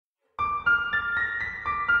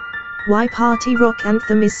Why Party Rock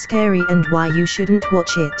Anthem is scary and why you shouldn't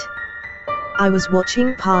watch it. I was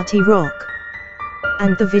watching Party Rock,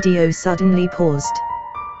 and the video suddenly paused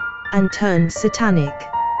and turned satanic,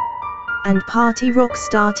 and Party Rock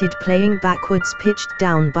started playing backwards, pitched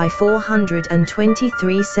down by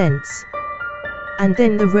 423 cents. And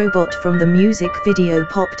then the robot from the music video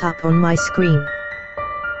popped up on my screen.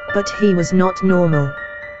 But he was not normal.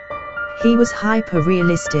 He was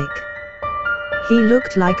hyper-realistic. He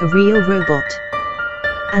looked like a real robot.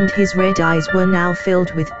 And his red eyes were now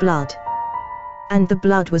filled with blood. And the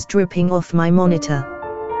blood was dripping off my monitor.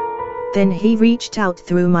 Then he reached out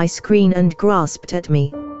through my screen and grasped at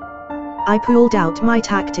me. I pulled out my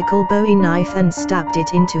tactical Bowie knife and stabbed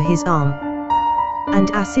it into his arm.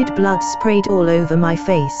 And acid blood sprayed all over my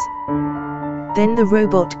face. Then the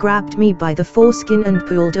robot grabbed me by the foreskin and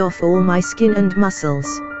pulled off all my skin and muscles.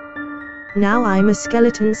 Now I'm a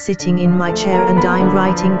skeleton sitting in my chair, and I'm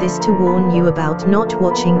writing this to warn you about not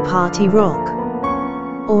watching Party Rock.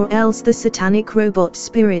 Or else the satanic robot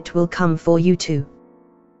spirit will come for you too.